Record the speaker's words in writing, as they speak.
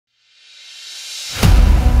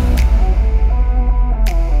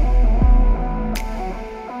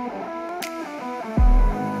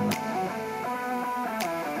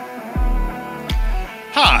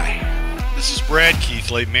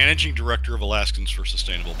Keithley, Managing Director of Alaskans for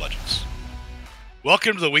Sustainable Budgets.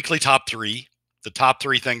 Welcome to the weekly top three, the top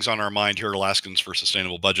three things on our mind here at Alaskans for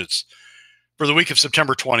Sustainable Budgets for the week of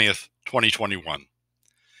September 20th, 2021.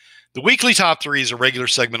 The weekly top three is a regular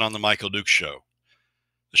segment on the Michael Dukes Show.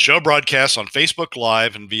 The show broadcasts on Facebook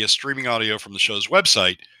Live and via streaming audio from the show's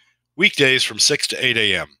website, weekdays from 6 to 8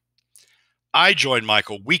 a.m. I join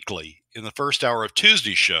Michael weekly in the first hour of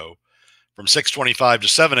Tuesday's show from 6:25 to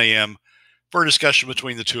 7 a.m. for a discussion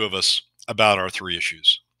between the two of us about our three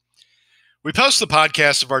issues. We post the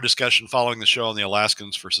podcast of our discussion following the show on the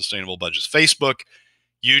Alaskans for Sustainable Budgets Facebook,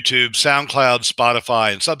 YouTube, SoundCloud,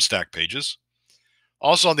 Spotify, and Substack pages.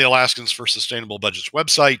 Also on the Alaskans for Sustainable Budgets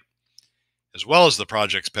website, as well as the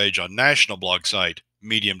projects page on national blog site,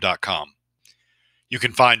 medium.com. You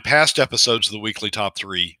can find past episodes of the weekly top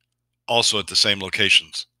three also at the same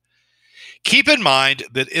locations. Keep in mind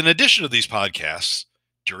that in addition to these podcasts,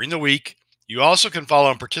 during the week, you also can follow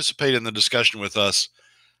and participate in the discussion with us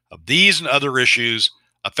of these and other issues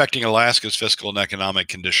affecting Alaska's fiscal and economic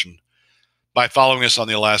condition by following us on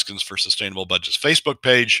the Alaskans for Sustainable Budgets Facebook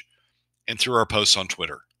page and through our posts on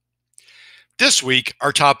Twitter. This week,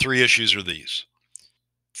 our top three issues are these.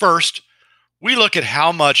 First, we look at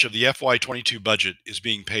how much of the FY22 budget is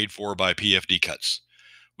being paid for by PFDcuts.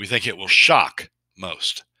 We think it will shock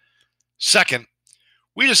most. Second,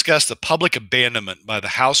 we discuss the public abandonment by the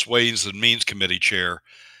House Ways and Means Committee chair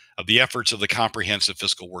of the efforts of the Comprehensive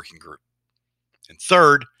Fiscal Working Group. And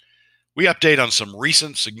third, we update on some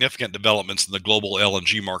recent significant developments in the global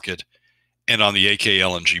LNG market and on the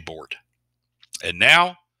AKLNG board. And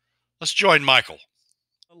now, let's join Michael.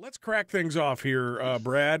 Let's crack things off here,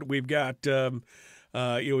 Brad. We've got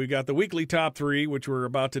we've got the weekly top three, which we're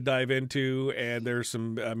about to dive into, and there's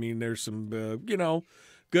some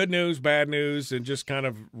good news, bad news, and just kind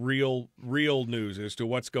of real news as to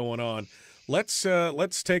what's going on. Let's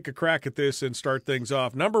take a crack at this and start things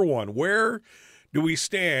off. Number one, where do we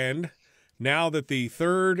stand now that the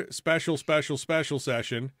third special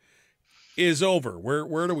session is over?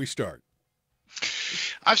 Where do we start?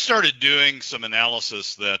 I've started doing some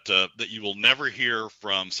analysis that you will never hear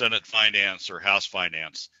from Senate Finance or House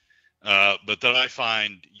Finance, but that I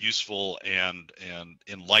find useful and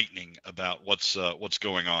enlightening about what's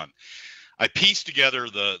going on. I pieced together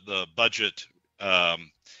the budget where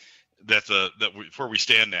we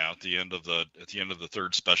stand now at the end of the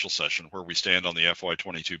third special session, where we stand on the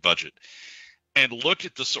FY22 budget, and looked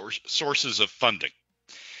at the sources of funding.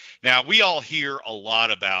 Now, we all hear a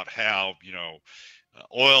lot about how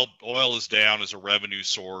oil is down as a revenue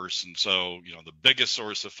source, and so the biggest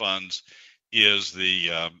source of funds is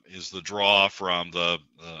the draw from the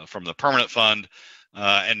permanent fund,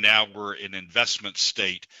 and now we're an investment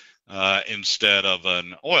state instead of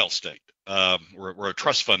an oil state. We're a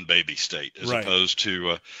trust fund baby state as opposed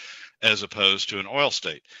to an oil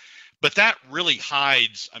state. But that really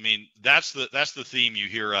hides. I mean, that's the theme you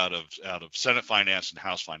hear out of Senate Finance and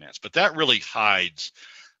House Finance. But that really hides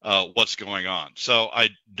what's going on. So I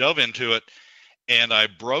dove into it, and I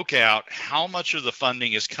broke out how much of the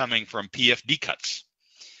funding is coming from PFDcuts,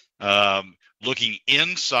 looking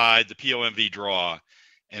inside the POMV draw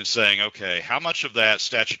and saying, okay, how much of that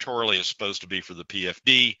statutorily is supposed to be for the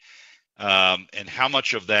PFD, and how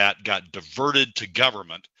much of that got diverted to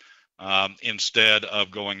government instead of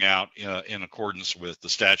going out in accordance with the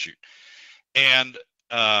statute. And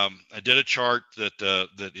I did a chart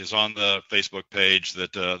that is on the Facebook page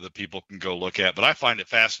that people can go look at, but I find it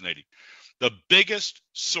fascinating. The biggest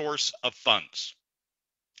source of funds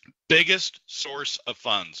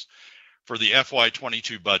for the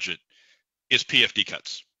FY22 budget is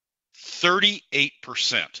PFDcuts.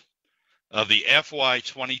 38% of the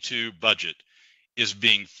FY22 budget is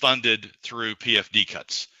being funded through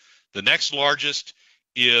PFDcuts. The next largest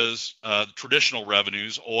is traditional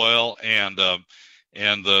revenues, oil, and the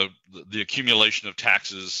accumulation of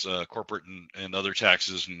taxes, corporate and other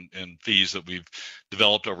taxes and fees that we've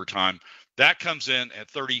developed over time. That comes in at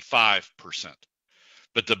 35%.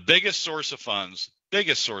 But the biggest source of funds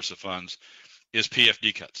is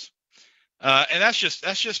PFDcuts. And that's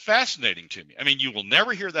just fascinating to me. I mean, you will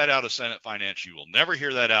never hear that out of Senate Finance. You will never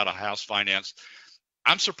hear that out of House Finance.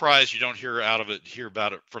 I'm surprised you don't hear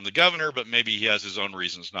about it from the governor, but maybe he has his own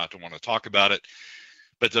reasons not to want to talk about it.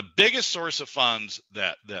 But the biggest source of funds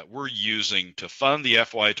that we're using to fund the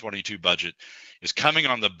FY22 budget is coming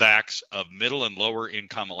on the backs of middle and lower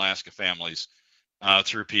income Alaska families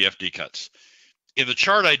through PFDcuts. In the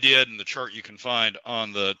chart I did, and the chart you can find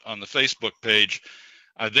on the Facebook page,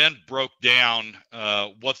 I then broke down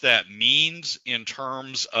what that means in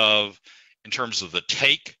terms of the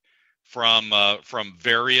take from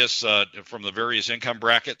the various income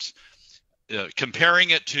brackets, comparing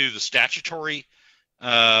it to the statutory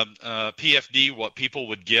PFD, what people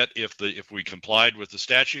would get if we complied with the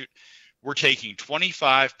statute, we're taking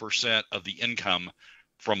 25% of the income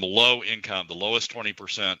from low income, the lowest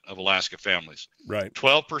 20% of Alaska families. Right.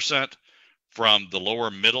 12% from the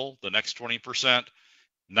lower middle, the next 20%,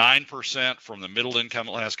 9% from the middle income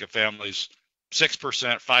Alaska families,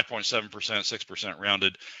 6%, 5.7%, 6%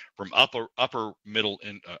 rounded from upper middle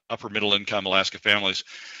income Alaska families.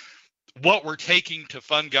 What we're taking to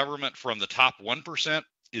fund government from the top 1%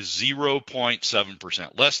 is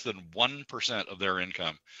 0.7%. Less than 1% of their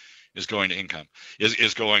income is going to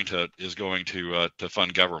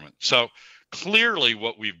fund government. So clearly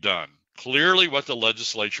what we've done, clearly what the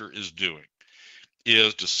legislature is doing,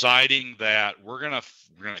 is deciding that we're going to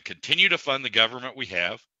continue to fund the government we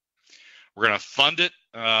have. We're going to fund it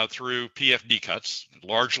through PFDcuts,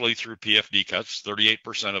 largely through PFDcuts.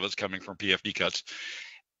 38% of it's coming from PFDcuts.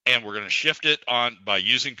 And we're going to shift it on by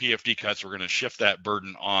using PFDcuts. We're going to shift that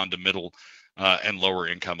burden on to middle and lower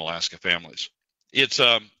income Alaska families. It's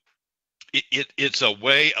a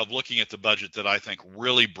way of looking at the budget that I think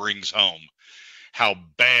really brings home how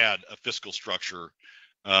bad a fiscal structure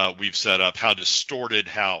we've set up, how distorted,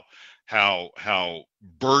 how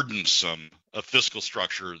burdensome a fiscal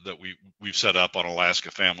structure that we've set up on Alaska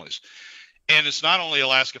families. And it's not only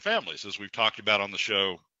Alaska families, as we've talked about on the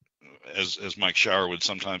show, as Mike Schauer would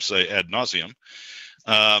sometimes say ad nauseum,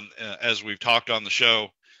 as we've talked on the show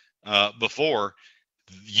before,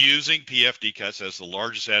 using PFDcuts has the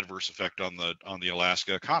largest adverse effect on the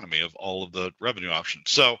Alaska economy of all of the revenue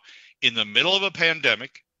options. So in the middle of a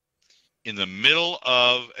pandemic, in the middle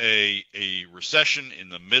of a recession, in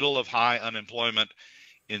the middle of high unemployment,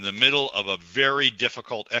 in the middle of a very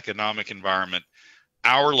difficult economic environment,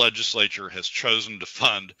 our legislature has chosen to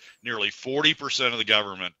fund nearly 40% of the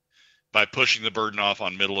government by pushing the burden off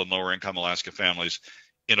on middle and lower income Alaska families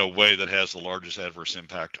in a way that has the largest adverse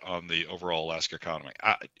impact on the overall Alaska economy.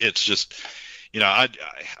 It's just,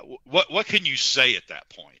 what can you say at that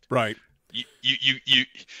point? Right.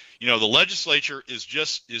 The legislature is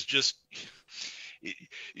just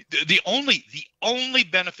the only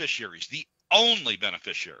beneficiaries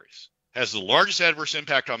has the largest adverse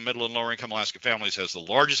impact on middle and lower income Alaska families, has the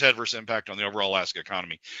largest adverse impact on the overall Alaska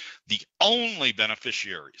economy. The only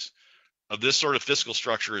beneficiaries of this sort of fiscal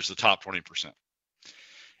structure is the top 20%.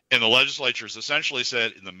 And the legislature has essentially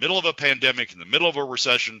said, in the middle of a pandemic, in the middle of a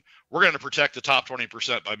recession, we're going to protect the top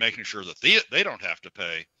 20% by making sure that they don't have to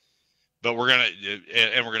pay. But we're going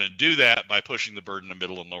to do that by pushing the burden of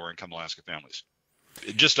middle and lower income Alaska families.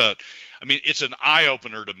 It's an eye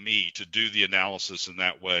opener to me to do the analysis in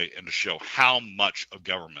that way and to show how much of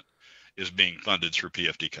government is being funded through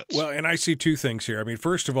PFDcuts. Well, and I see two things here. I mean,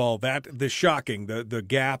 first of all, the shocking, the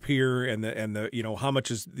gap here and the how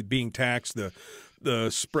much is being taxed,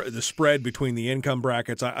 the spread between the income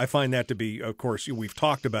brackets. I find that to be, of course, we've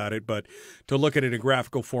talked about it, but to look at it in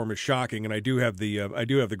graphical form is shocking. And I do have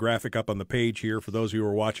the graphic up on the page here for those of you who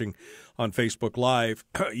are watching on Facebook Live.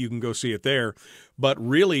 You can go see it there. But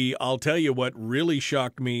really, I'll tell you what really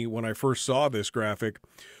shocked me when I first saw this graphic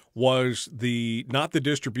was not the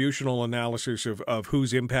distributional analysis of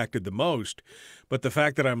who's impacted the most, but the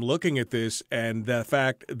fact that I'm looking at this and the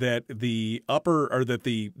fact that the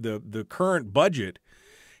current budget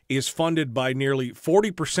is funded by nearly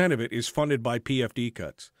 40% of it is funded by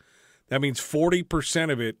PFDcuts. That means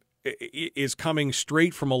 40% of it is coming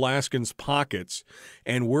straight from Alaskans' pockets,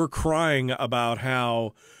 and we're crying about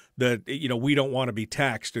how we don't want to be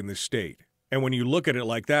taxed in this state. And when you look at it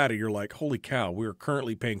like that, you're like, holy cow, we're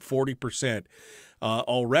currently paying 40%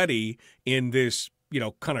 already in this,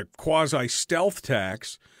 kind of quasi-stealth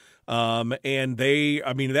tax. And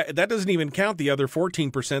that doesn't even count the other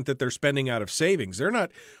 14% that they're spending out of savings. We're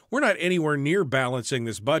not anywhere near balancing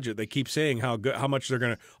this budget. They keep saying how much they're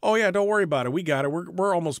going to, oh yeah, don't worry about it. We got it.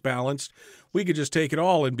 We're almost balanced. We could just take it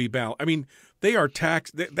all and be balanced. I mean, they are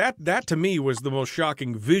taxed. That to me was the most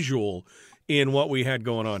shocking visual in what we had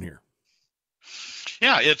going on here.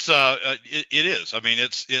 Yeah, it is. I mean,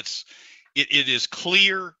 it is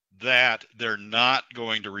clear that they're not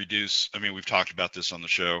going to reduce. I mean, we've talked about this on the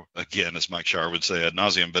show again, as Mike Schauer would say ad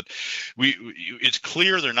nauseum. But it's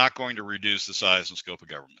clear they're not going to reduce the size and scope of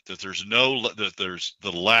government. That there's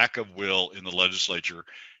the lack of will in the legislature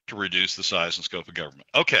to reduce the size and scope of government.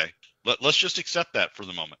 Okay, let's just accept that for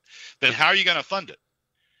the moment. Then how are you going to fund it?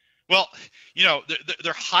 Well,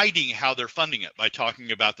 they're hiding how they're funding it by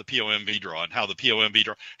talking about the POMV draw and how the POMV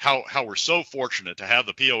draw, how we're so fortunate to have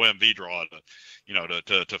the POMV draw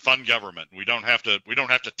to fund government. We don't have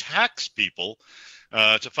to tax people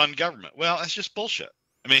to fund government. Well, that's just bullshit.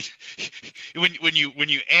 I mean, when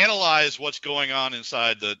you analyze what's going on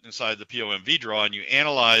inside the POMV draw, and you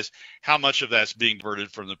analyze how much of that's being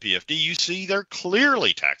diverted from the PFD, you see they're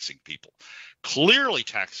clearly taxing people, clearly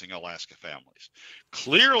taxing Alaska families,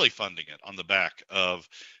 clearly funding it on the back of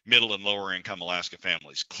middle and lower income Alaska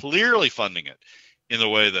families, clearly funding it in the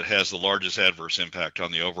way that has the largest adverse impact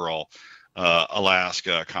on the overall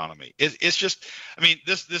Alaska economy. It's just, I mean,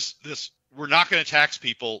 this we're not going to tax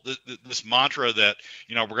people. This mantra that,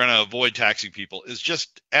 you know, we're going to avoid taxing people is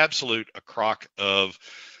just absolute a crock of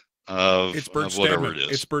whatever it is.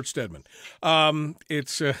 It's Bert Stedman.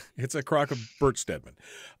 It's a crock of Bert Stedman.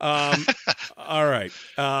 All right.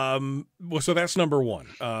 Well, so that's number one.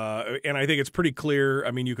 And I think it's pretty clear.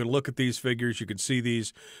 I mean, you can look at these figures. You can see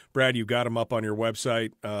these. Brad, you've got them up on your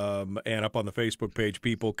website and up on the Facebook page.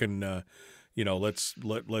 People can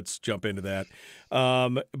let's jump into that.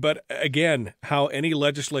 But again, how any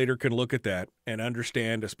legislator can look at that and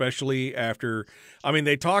understand, especially after, I mean,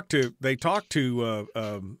 they talk to the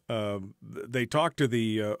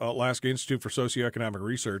Alaska Institute for Socioeconomic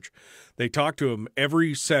Research. They talk to them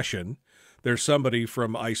every session. There's somebody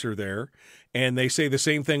from ICER there, and they say the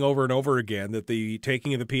same thing over and over again, that the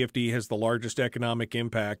taking of the PFD has the largest economic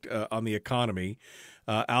impact on the economy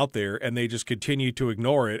out there, and they just continue to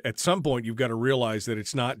ignore it. At some point, you've got to realize that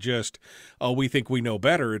it's not just, oh, we think we know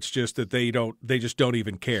better. It's just that they just don't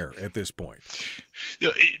even care at this point.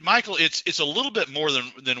 Michael, it's a little bit more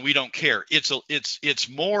than we don't care. It's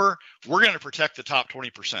more, we're going to protect the top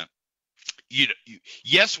 20%.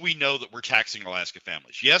 Yes, we know that we're taxing Alaska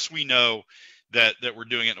families. Yes, we know that we're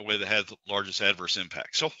doing it in a way that has the largest adverse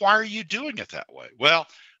impact. So why are you doing it that way? Well,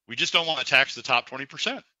 we just don't want to tax the top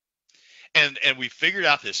 20%. And we figured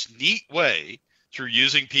out this neat way through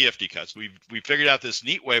using PFDcuts. We figured out this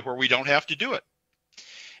neat way where we don't have to do it.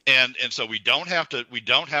 And so we don't have to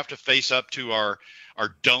face up to our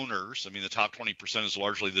donors. I mean, the top 20% is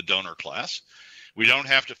largely the donor class. We don't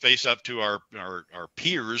have to face up to our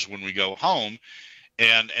peers when we go home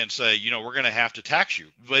and say, you know, we're going to have to tax you.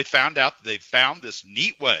 They found this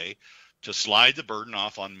neat way to slide the burden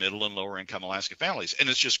off on middle and lower income Alaska families. And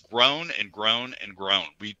it's just grown and grown and grown.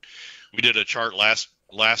 We did a chart last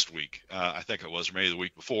week, I think it was, or maybe the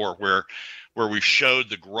week before, where we showed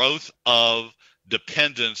the growth of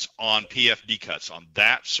dependence on PFDcuts, on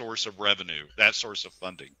that source of revenue, that source of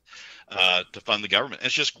funding to fund the government.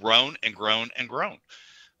 It's just grown and grown and grown.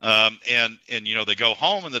 And you know, they go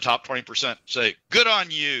home and the top 20% say, good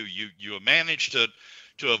on you. You managed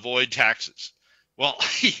to avoid taxes. Well,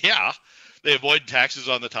 yeah, they avoid taxes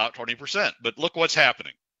on the top 20%, but look what's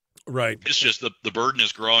happening. Right. It's just the burden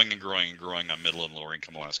is growing and growing and growing on middle and lower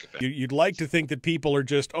income Alaska families. You'd like to think that people are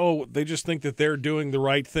they just think that they're doing the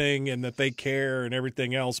right thing and that they care and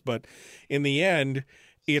everything else. But in the end,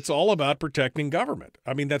 it's all about protecting government.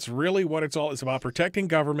 I mean, that's really what it's about, protecting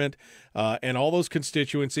government and all those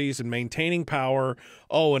constituencies and maintaining power.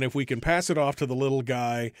 Oh, and if we can pass it off to the little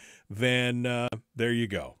guy, then there you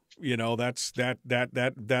go. You know,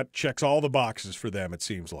 that checks all the boxes for them, it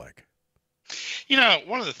seems like. You know,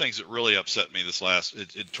 one of the things that really upset me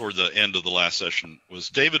toward the end of the last session was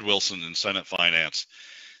David Wilson in Senate Finance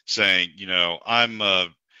saying, you know, I'm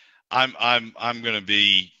going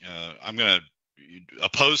to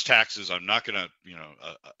oppose taxes. I'm not going to, you know,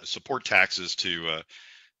 support taxes to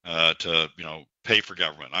pay for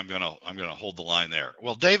government. I'm going to hold the line there.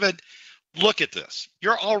 Well, David, look at this.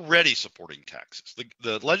 You're already supporting taxes.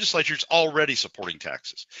 The legislature's already supporting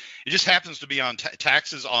taxes. It just happens to be on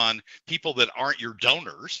taxes on people that aren't your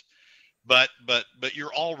donors, but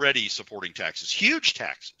you're already supporting taxes, huge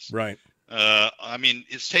taxes. Right. I mean,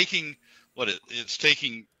 it's taking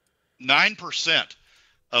 9%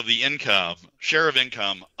 of the share of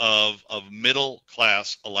income of middle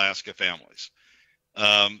class Alaska families,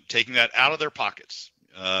 taking that out of their pockets.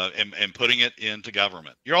 And putting it into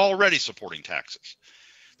government. You're already supporting taxes.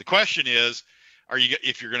 The question is,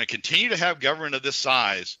 if you're going to continue to have government of this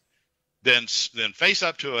size, then face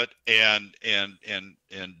up to it and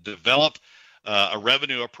develop a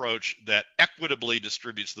revenue approach that equitably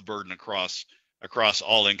distributes the burden across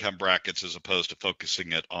all income brackets, as opposed to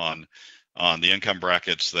focusing it on the income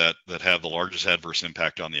brackets that have the largest adverse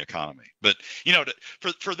impact on the economy. But you know,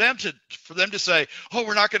 for them to say, oh,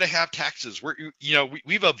 we're not going to have taxes.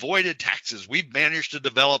 We've avoided taxes. We've managed to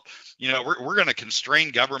develop. You know, we're going to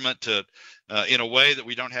constrain government to in a way that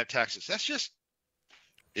we don't have taxes. That's just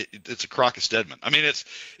it's a crock of Stedman. I mean,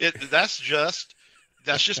 that's just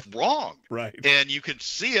wrong. Right. And you can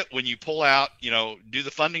see it when you pull out, you know, do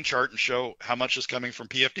the funding chart and show how much is coming from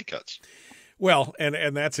PFDcuts. Well,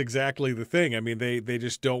 and that's exactly the thing. I mean, they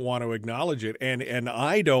just don't want to acknowledge it, and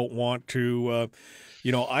I don't want to.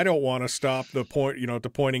 I don't want to stop the point, to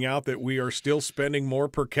pointing out that we are still spending more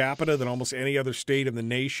per capita than almost any other state in the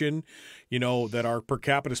nation. That our per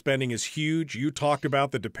capita spending is huge. You talked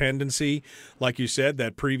about the dependency, like you said,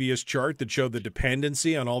 that previous chart that showed the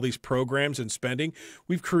dependency on all these programs and spending.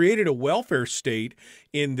 We've created a welfare state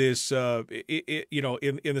in this, in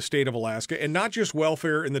the state of Alaska, and not just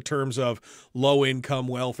welfare in the terms of low income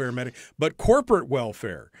welfare, but corporate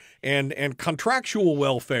welfare and contractual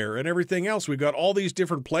welfare and everything else. We've got all these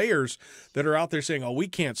different players that are out there saying, "Oh, we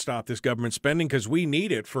can't stop this government spending because we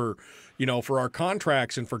need it for our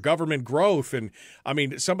contracts and for government growth." And I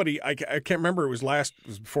mean, somebody, I can't remember, it was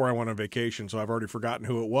before I went on vacation, so I've already forgotten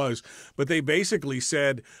who it was, but they basically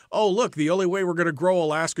said, "Oh, look, the only way we're going to grow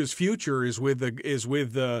Alaska's future is with this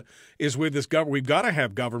government. We've got to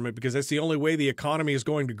have government because that's the only way the economy is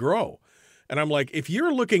going to grow." And I'm like, if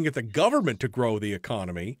you're looking at the government to grow the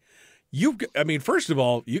economy, first of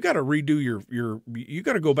all, you got to redo you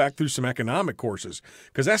got to go back through some economic courses,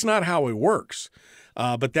 because that's not how it works.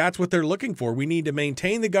 But that's what they're looking for. We need to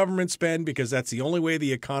maintain the government spend because that's the only way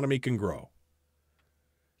the economy can grow.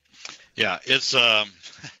 Yeah, it's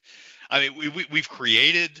we've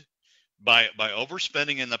created by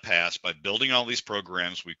overspending in the past, by building all these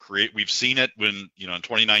programs, we've seen it when, in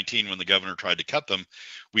 2019 when the governor tried to cut them.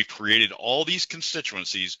 We've created all these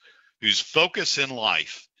constituencies whose focus in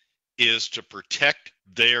life is to protect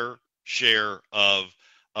their share of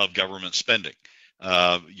government spending.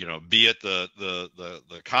 Be it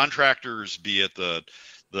the contractors, be it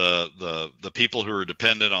the people who are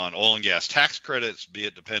dependent on oil and gas tax credits, be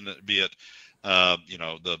it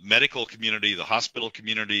the medical community, the hospital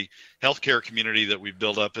community, healthcare community that we've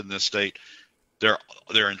built up in this state.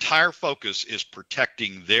 Their entire focus is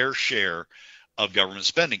protecting their share of government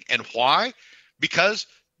spending. And why? Because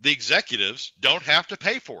the executives don't have to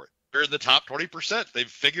pay for it. They're in the top 20%. They've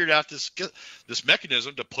figured out this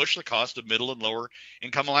mechanism to push the cost of middle and lower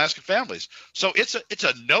income Alaskan families. So it's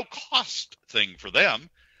a no cost thing for them.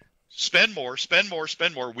 Spend more, spend more,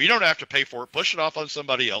 spend more. We don't have to pay for it. Push it off on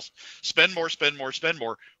somebody else. Spend more, spend more, spend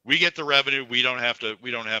more. We get the revenue. We don't have to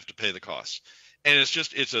pay the costs. And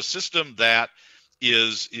it's a system that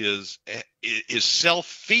is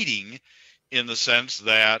self-feeding, in the sense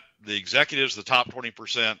that the executives, the top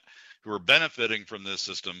 20% who are benefiting from this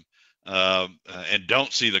system, and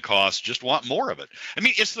don't see the cost, just want more of it. I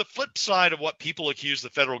mean, it's the flip side of what people accuse the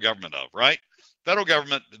federal government of, right? Federal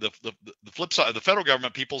government, the flip side of the federal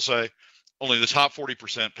government, people say only the top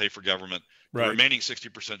 40% pay for government. Right. The remaining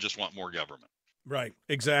 60% just want more government. Right,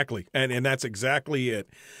 exactly. And that's exactly it.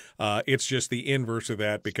 It's just the inverse of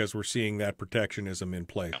that, because we're seeing that protectionism in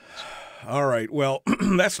play. All right. Well,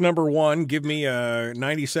 that's number one. Give me a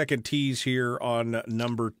 90-second tease here on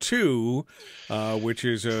number two, which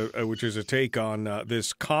is a take on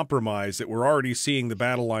this compromise that we're already seeing the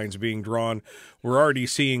battle lines being drawn. We're already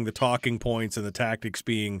seeing the talking points and the tactics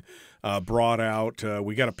being brought out.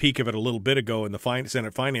 We got a peek of it a little bit ago in the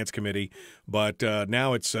Senate Finance Committee, but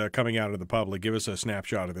now it's coming out of the public. Give us a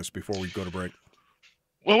snapshot of this before we go to break.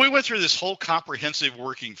 Well, we went through this whole comprehensive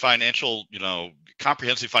financial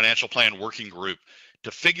plan working group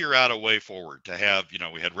to figure out a way forward, to have,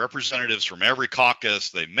 we had representatives from every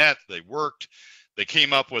caucus. They met, they worked, they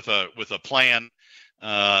came up with a plan,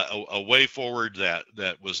 a way forward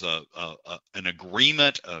that was an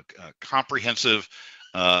agreement, a comprehensive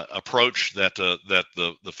approch that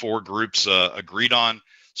the four groups agreed on,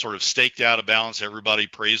 sort of staked out a balance. Everybody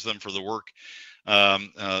praised them for the work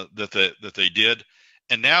that they did.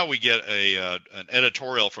 And now we get an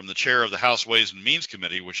editorial from the chair of the House Ways and Means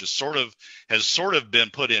Committee, which has sort of been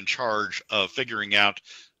put in charge of figuring out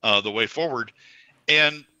the way forward.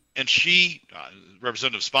 And she,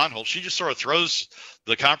 Representative Sponholz, she just sort of throws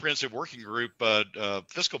the Comprehensive Working Group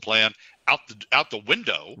fiscal plan out the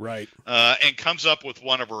window, right? And comes up with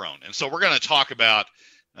one of her own. And so we're going to talk about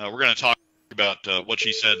what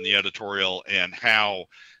she said in the editorial, and how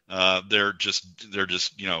they're just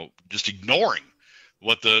ignoring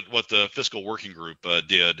what the Fiscal Working Group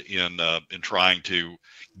did in trying to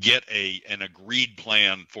get an agreed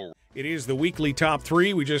plan forward. It is the weekly top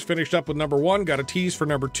three. We just finished up with number one. Got a tease for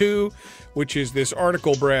number two, which is this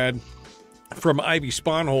article, Brad, from Ivy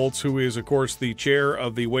Sponholz, who is, of course, the chair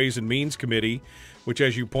of the Ways and Means Committee. which,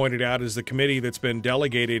 as you pointed out, is the committee that's been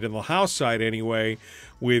delegated in the House side anyway,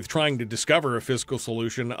 with trying to discover a fiscal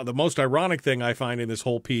solution. The most ironic thing I find in this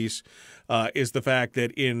whole piece is the fact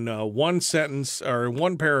that in one sentence or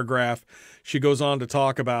one paragraph, she goes on to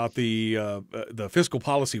talk about the Fiscal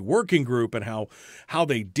Policy Working Group and how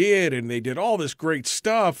they did, and they did all this great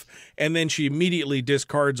stuff, and then she immediately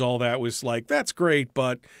discards all that. Was like, that's great,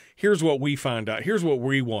 but here's what we found out. Here's what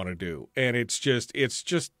we want to do, and it's just.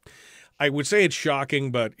 I would say it's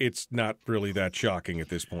shocking, but it's not really that shocking at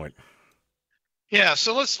this point. Yeah,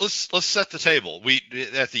 so let's set the table. We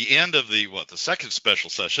at the end of the second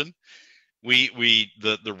special session,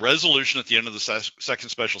 the resolution at the end of the second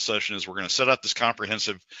special session is we're going to set up this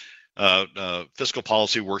comprehensive fiscal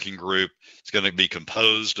policy working group. It's going to be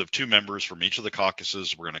composed of 2 members from each of the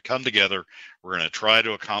caucuses. We're going to come together. We're going to try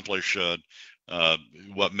to accomplish what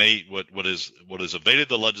has evaded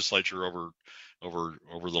the legislature over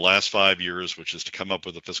the last 5 years, which is to come up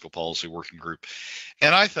with a fiscal policy working group.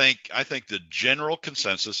 And I think the general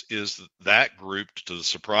consensus is that group, to the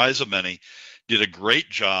surprise of many, did a great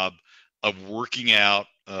job of working out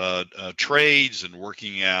trades and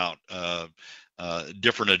working out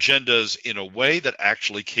different agendas in a way that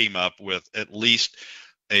actually came up with at least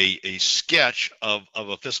a sketch of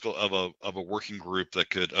a working group that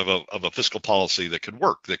could of a fiscal policy that could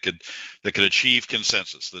work, that could achieve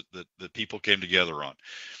consensus, that people came together on.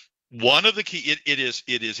 One of the key it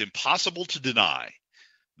is impossible to deny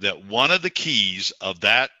that one of the keys of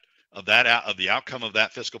the outcome of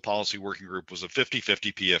that fiscal policy working group was a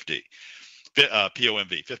 50-50 PFD,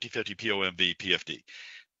 POMV, 50-50 POMV PFD.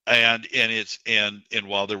 And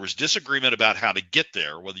while there was disagreement about how to get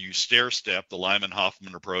there, whether you stair step the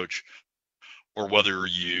Lyman-Hoffman approach, or whether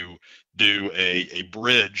you do a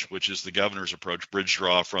bridge, which is the governor's approach, bridge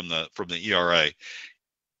draw from the ERA,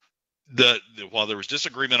 while there was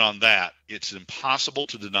disagreement on that, it's impossible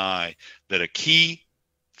to deny that a key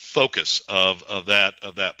focus of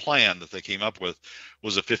that plan that they came up with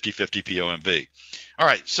was a 50-50 POMV. All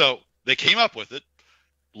right, so they came up with it.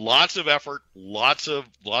 Lots of effort, lots of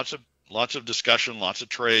discussion, lots of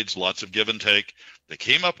trades, lots of give and take. They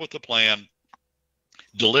came up with the plan,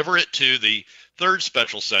 deliver it to the third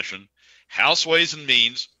special session. House Ways and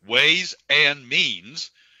Means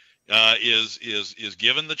is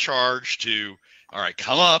given the charge to, all right,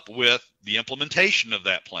 come up with the implementation of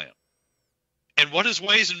that plan. And what does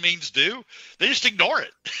Ways and Means do? They just ignore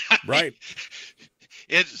it. Right.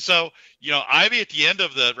 So, Ivy at the end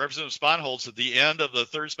of Representative Sponholz at the end of the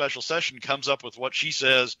third special session comes up with what she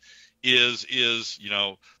says is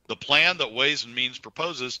the plan that Ways and Means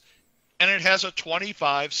proposes, and it has a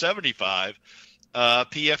 25-75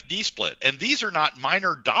 PFD split. And these are not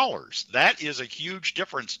minor dollars. That is a huge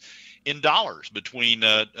difference in dollars between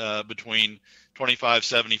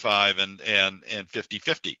 25-75 and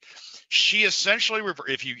 50-50. She essentially,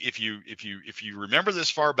 if you remember this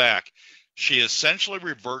far back, she essentially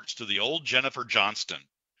reverts to the old Jennifer Johnston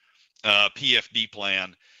PFD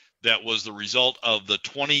plan that was the result of the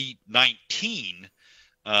 2019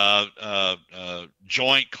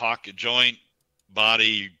 joint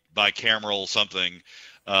body bicameral something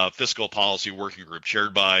fiscal policy working group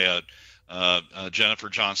chaired by Jennifer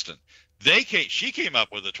Johnston. She came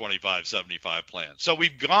up with a 25-75 plan. So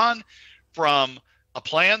we've gone from a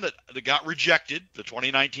plan that got rejected. The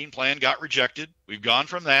 2019 plan got rejected. We've gone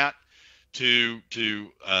from that to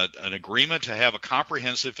an agreement to have a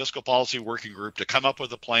comprehensive fiscal policy working group to come up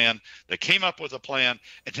with a plan. They came up with a plan,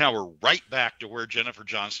 and now we're right back to where Jennifer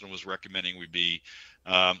Johnston was recommending we be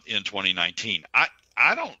in 2019.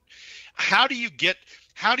 How do you get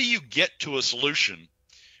to a solution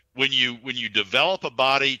when you develop a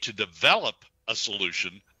body to develop a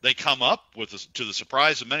solution? They come up with, to the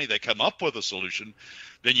surprise of many, they come up with a solution.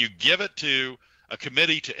 Then you give it to a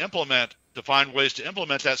committee to implement, to find ways to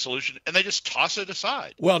implement that solution, and they just toss it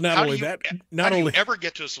aside. Well, how do you ever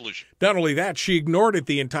get to a solution? Not only that, she ignored it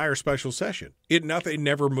the entire special session. It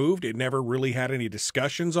never moved. It never really had any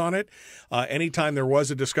discussions on it. Anytime there was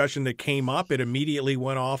a discussion that came up, it immediately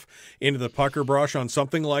went off into the pucker brush on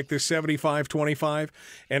something like this 75-25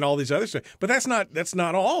 and all these other stuff. But that's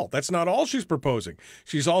not all. That's not all she's proposing.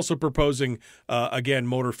 She's also proposing again,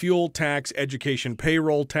 motor fuel tax, education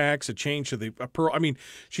payroll tax, a change to the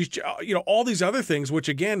she's all these other things, which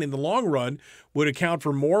again in the long run would account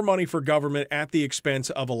for more money for government at the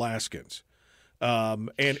expense of Alaskans.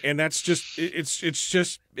 And that's just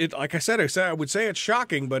like I said, I would say it's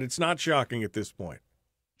shocking, but it's not shocking at this point.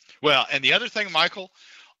 Well, and the other thing, Michael,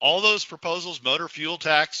 all those proposals, motor fuel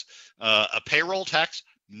tax, a payroll tax,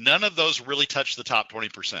 none of those really touch the top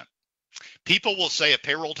 20%. People will say a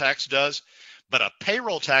payroll tax does, but a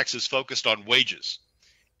payroll tax is focused on wages.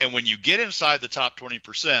 And when you get inside the top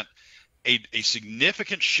 20%, a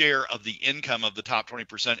significant share of the income of the top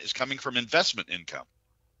 20% is coming from investment income,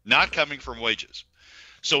 not coming from wages.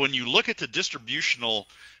 So when you look at the distributional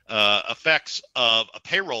effects of a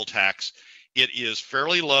payroll tax, it is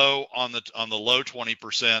fairly low on the low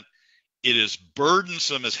 20%. It is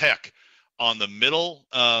burdensome as heck on the middle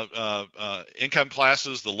income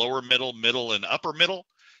classes, the lower middle, and upper middle,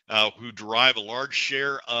 who derive a large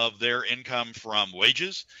share of their income from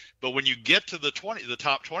wages. But when you get to the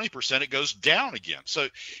top 20%, it goes down again. So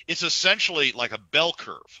it's essentially like a bell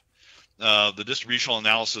curve. The distributional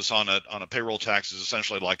analysis on a payroll tax is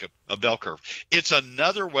essentially like a bell curve. It's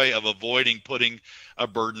another way of avoiding putting a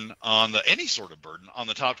burden on any sort of burden on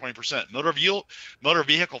the top 20%. Motor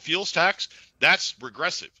vehicle fuels tax, that's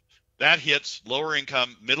regressive. That hits lower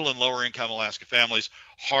income, middle and lower income Alaska families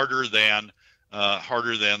harder than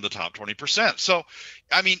the top 20%. So,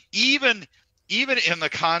 I mean, even in the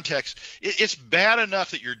context, it's bad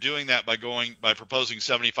enough that you're doing that by proposing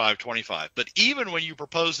 75-25. But even when you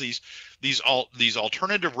propose these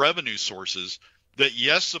alternative revenue sources that,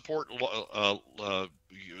 yes, support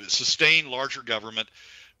sustain larger government,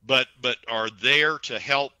 but are there to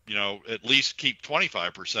help, at least keep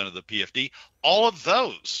 25% of the PFD, all of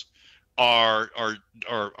those are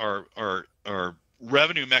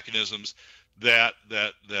revenue mechanisms that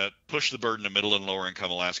push the burden to middle and lower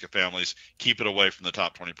income Alaska families, keep it away from the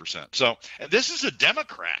top 20%. So, and this is a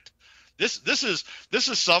Democrat. This is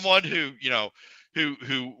someone who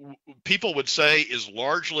people would say is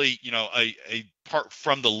largely a part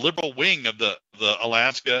from the liberal wing of the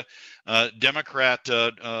Alaska Democrat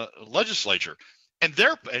legislature, and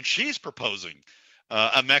she's proposing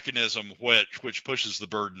a mechanism which pushes the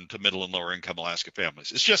burden to middle and lower income Alaska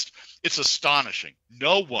families. It's astonishing.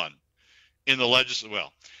 No one in the legislature,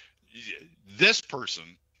 this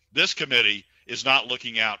committee is not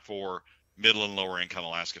looking out for middle and lower income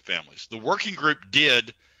Alaska families. The working group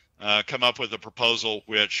did come up with a proposal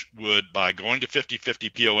which would, by going to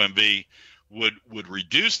 50-50 POMV, would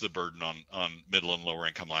reduce the burden on middle and lower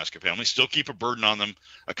income Alaska families, still keep a burden on them,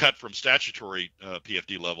 a cut from statutory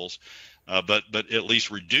PFD levels, but at least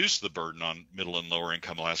reduce the burden on middle and lower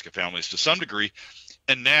income Alaska families to some degree.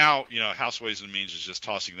 And now, House Ways and Means is just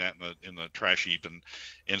tossing that in the trash heap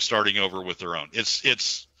and starting over with their own.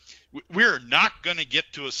 We're not going to get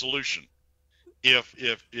to a solution if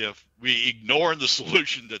we ignore the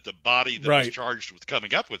solution that the body that was charged with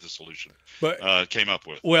coming up with the solution came up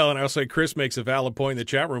with. Well, and I'll say Chris makes a valid point in the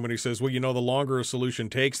chat room when he says, the longer a solution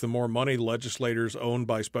takes, the more money legislators owned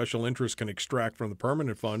by special interests can extract from the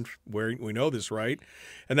permanent fund. Where we know this, right?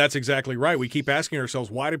 And that's exactly right. We keep asking ourselves,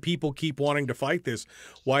 why do people keep wanting to fight this?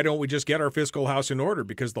 Why don't we just get our fiscal house in order?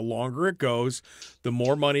 Because the longer it goes, the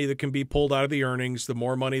more money that can be pulled out of the earnings, the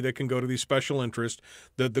more money that can go to these special interests.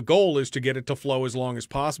 The goal is to get it to flow as long as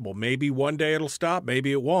possible. Maybe one day it'll stop,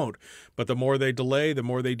 maybe it won't. But the more they delay, the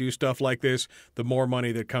more they do stuff like this, the more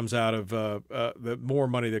money that comes out of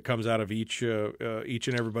each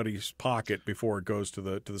and everybody's pocket before it goes to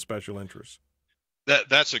the special interests.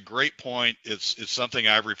 That's a great point. It's something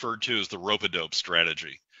I've referred to as the rope-a-dope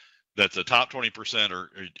strategy. That the top 20%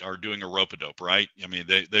 are doing a rope-a-dope, right? I mean,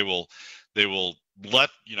 they will let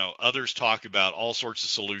others talk about all sorts of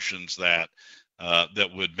solutions that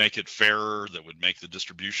would make it fairer, that would make the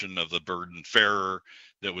distribution of the burden fairer,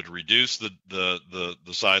 that would reduce the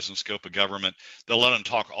size and scope of government. They'll let them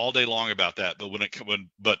talk all day long about that.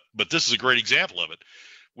 But but this is a great example of it.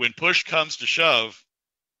 When push comes to shove,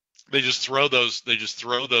 they just throw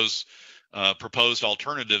those proposed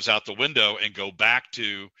alternatives out the window and go back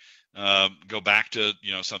to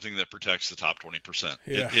something that protects the top 20%.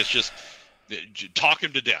 Yeah. It's just talk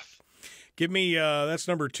him to death. Give me that's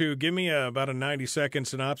number 2. Give me about a 90-second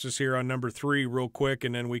synopsis here on number 3 real quick,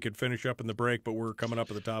 and then we could finish up in the break, but we're coming up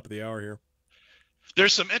at the top of the hour here.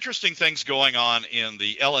 There's some interesting things going on in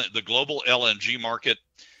the global LNG market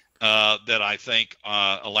that I think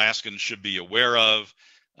Alaskans should be aware of.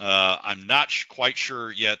 I'm not quite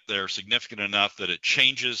sure yet they're significant enough that it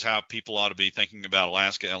changes how people ought to be thinking about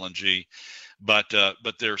Alaska LNG, but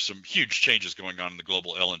there's some huge changes going on in the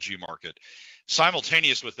global LNG market.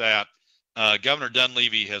 Simultaneous with that, Governor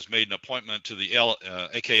Dunleavy has made an appointment to the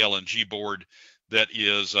AKLNG board that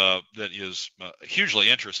is hugely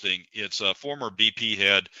interesting. It's former BP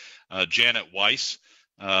head Janet Weiss.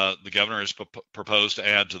 The governor has proposed to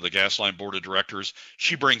add to the gas line board of directors.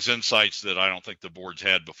 She brings insights that I don't think the board's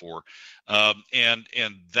had before, and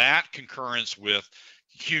that concurrence with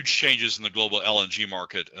huge changes in the global LNG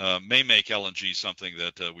market may make LNG something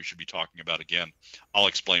that we should be talking about again. I'll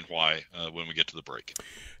explain why when we get to the break.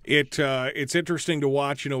 It's interesting to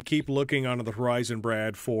watch. Keep looking onto the horizon,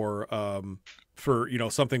 Brad, for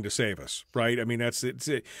something to save us, right? I mean, it's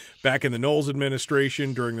it. Back in the Knowles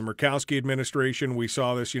administration, during the Murkowski administration, we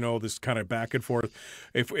saw this, this kind of back and forth.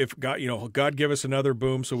 If God, God give us another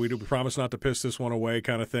boom, so we promise not to piss this one away,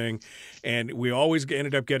 kind of thing. And we always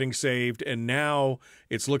ended up getting saved. And now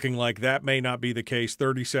it's looking like that may not be the case.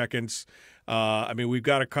 30 seconds. I mean, we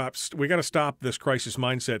got to stop this crisis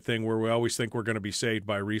mindset thing where we always think we're going to be saved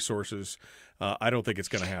by resources. I don't think it's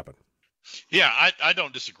going to happen. Yeah, I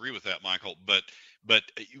don't disagree with that, Michael, but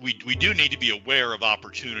we do need to be aware of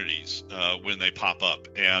opportunities when they pop up,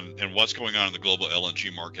 and what's going on in the global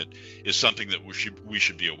LNG market is something that we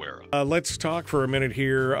should be aware of. Let's talk for a minute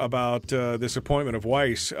here about this appointment of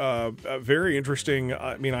Weiss. Very interesting.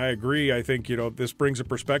 I mean, I agree. I think this brings a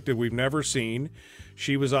perspective we've never seen.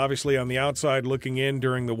 She was obviously on the outside looking in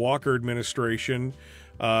during the Walker administration,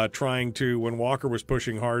 when Walker was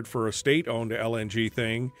pushing hard for a state-owned LNG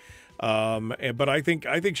thing. But I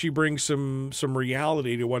think she brings some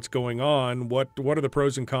reality to what's going on. What are the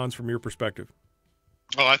pros and cons from your perspective?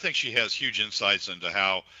 Oh, I think she has huge insights into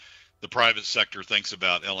how the private sector thinks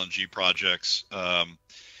about LNG projects, and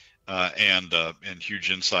huge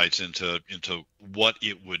insights into what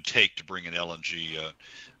it would take to bring an LNG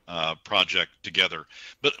project together.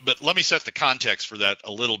 But let me set the context for that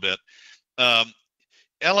a little bit.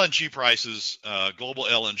 LNG prices, global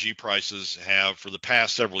LNG prices have for the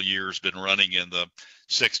past several years been running in the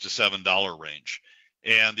 $6 to $7 range.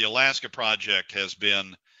 And the Alaska project has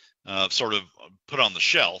been sort of put on the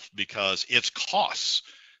shelf because its costs,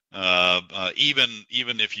 even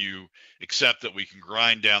if you accept that we can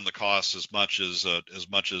grind down the costs as much as the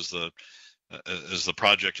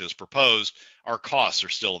project has proposed, our costs are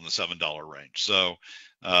still in the $7 range. So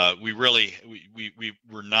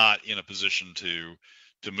we're not in a position to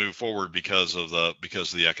move forward because of the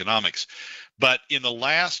economics. But in the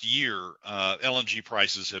last year, LNG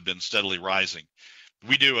prices have been steadily rising.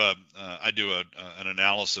 I do an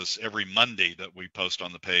analysis every Monday that we post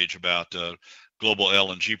on the page about global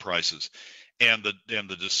LNG prices, and the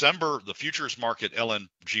futures market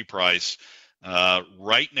LNG price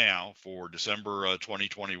right now for December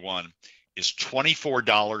 2021 is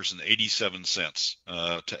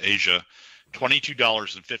 $24.87 to Asia,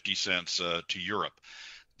 $22.50 to Europe.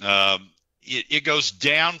 It goes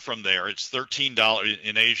down from there. It's $13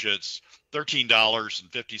 in Asia. It's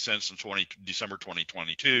 $13.50 in December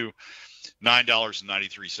 2022,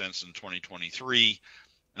 $9.93 in 2023,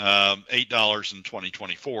 $8 in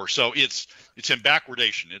 2024. So it's in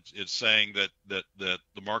backwardation. It's saying that the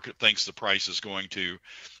market thinks the price is going to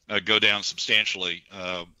go down substantially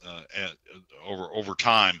over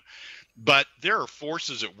time. But there are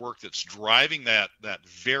forces at work that's driving that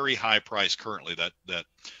very high price currently, that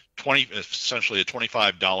essentially a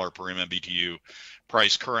 $25 per MMBTU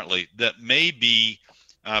price currently, that may be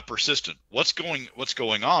persistent. What's going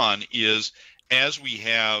on is, as we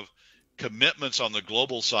have commitments on the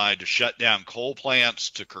global side to shut down coal plants,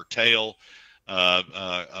 to curtail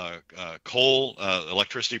coal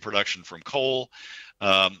electricity production from coal,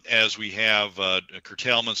 as we have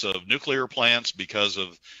curtailments of nuclear plants because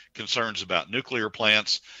of concerns about nuclear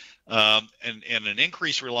plants, and an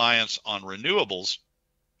increased reliance on renewables,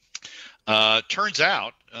 turns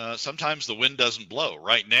out sometimes the wind doesn't blow.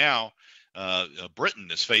 Right now, Britain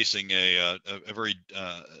is facing a very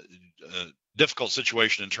difficult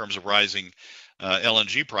situation in terms of rising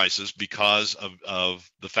LNG prices because of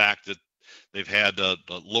the fact that they've had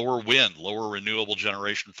lower renewable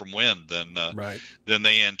generation from wind than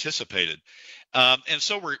they anticipated, and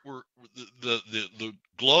so the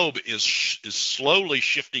globe is slowly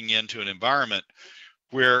shifting into an environment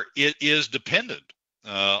where it is dependent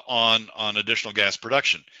on additional gas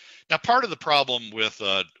production. Now, part of the problem with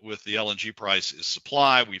the LNG price is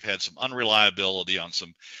supply. We've had some unreliability on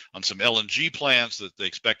some LNG plants that they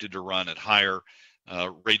expected to run at higher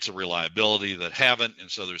rates of reliability that haven't, and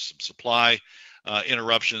so there's some supply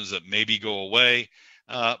interruptions that maybe go away.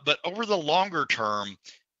 But over the longer term,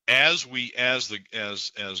 as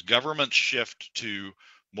governments shift to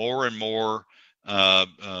more and more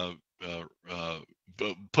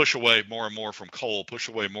push away more and more from coal, push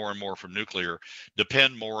away more and more from nuclear,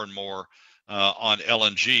 depend more and more on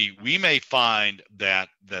LNG, we may find that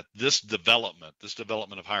this development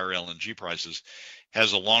of higher LNG prices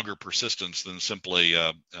has a longer persistence than simply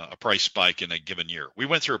a price spike in a given year. We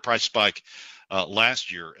went through a price spike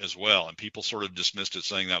last year as well, and people sort of dismissed it,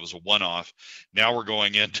 saying that was a one-off. Now we're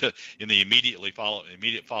going into, in the immediate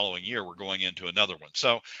following year, we're going into another one.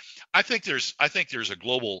 So I think there's a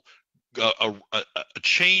global a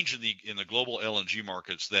change in the global LNG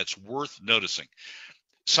markets that's worth noticing.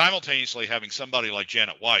 simultaneously having somebody like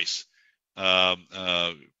Janet Weiss,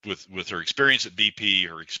 with her experience at BP,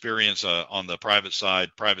 her experience on the private side,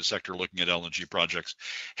 private sector, looking at LNG projects,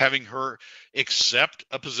 having her accept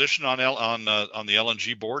a position on the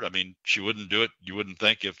LNG board. I mean, she wouldn't do it, you wouldn't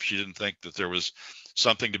think, if she didn't think that there was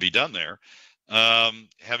something to be done there.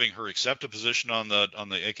 Having her accept a position on the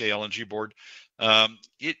AKLNG board. I'm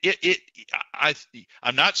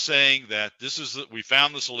not saying that we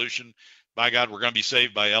found the solution. By God, we're going to be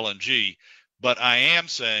saved by LNG. But I am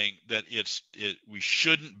saying that we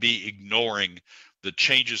shouldn't be ignoring the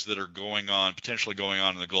changes that are potentially going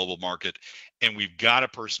on in the global market. And we've got a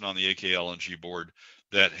person on the AKLNG board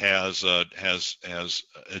that has a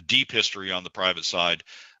deep history on the private side,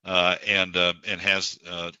 and has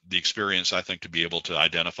the experience, I think, to be able to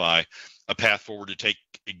identify a path forward to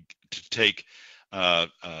take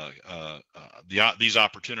these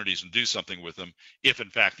opportunities and do something with them, if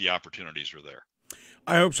in fact the opportunities are there.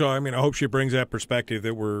 I hope so. I mean, I hope she brings that perspective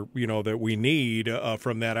that that we need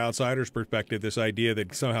from that outsider's perspective, this idea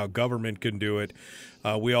that somehow government can do it.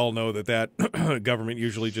 We all know that government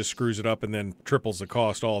usually just screws it up and then triples the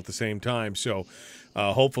cost all at the same time. So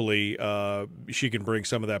hopefully she can bring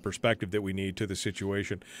some of that perspective that we need to the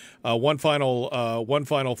situation. One final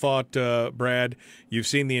thought, Brad. You've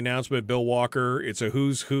seen the announcement, Bill Walker. It's a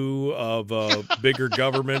who's who of bigger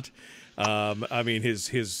government. I mean,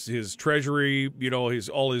 his treasury, his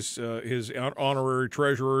honorary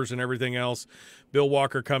treasurers and everything else. Bill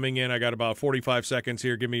Walker coming in. I got about 45 seconds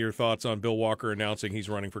here. Give me your thoughts on Bill Walker announcing he's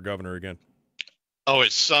running for governor again. Oh,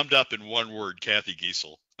 it's summed up in one word: Kathy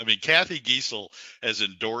Giessel. I mean, Kathy Giessel has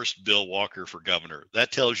endorsed Bill Walker for governor.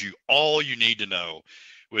 That tells you all you need to know,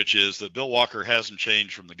 which is that Bill Walker hasn't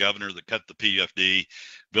changed from the governor that cut the PFD.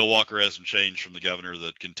 Bill Walker hasn't changed from the governor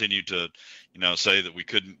that continued to, say that we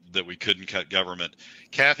couldn't cut government.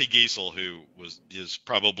 Kathy Giessel, who is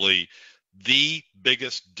probably the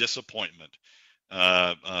biggest disappointment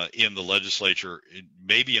in the legislature,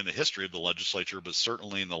 maybe in the history of the legislature, but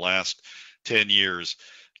certainly in the last 10 years.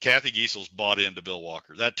 Kathy Giesel's bought into Bill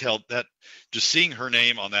Walker. That just seeing her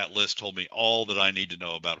name on that list told me all that I need to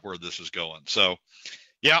know about where this is going. So,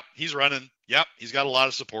 yeah, he's running. Yep, he's got a lot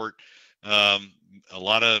of support, a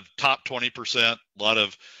lot of top 20%, a lot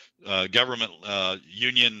of government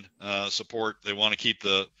union support. They want to keep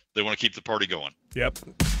the party going. Yep.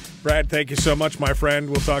 Brad, thank you so much, my friend.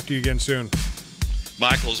 We'll talk to you again soon.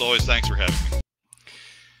 Michael, as always, thanks for having me.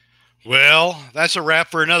 Well, that's a wrap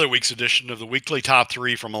for another week's edition of the Weekly Top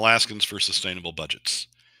 3 from Alaskans for Sustainable Budgets.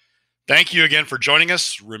 Thank you again for joining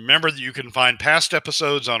us. Remember that you can find past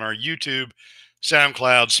episodes on our YouTube,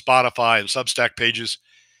 SoundCloud, Spotify, and Substack pages,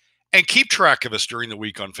 and keep track of us during the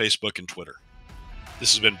week on Facebook and Twitter.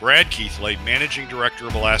 This has been Brad Keithley, Managing Director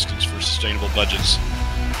of Alaskans for Sustainable Budgets.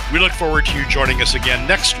 We look forward to you joining us again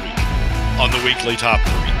next week on the Weekly Top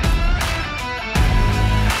 3.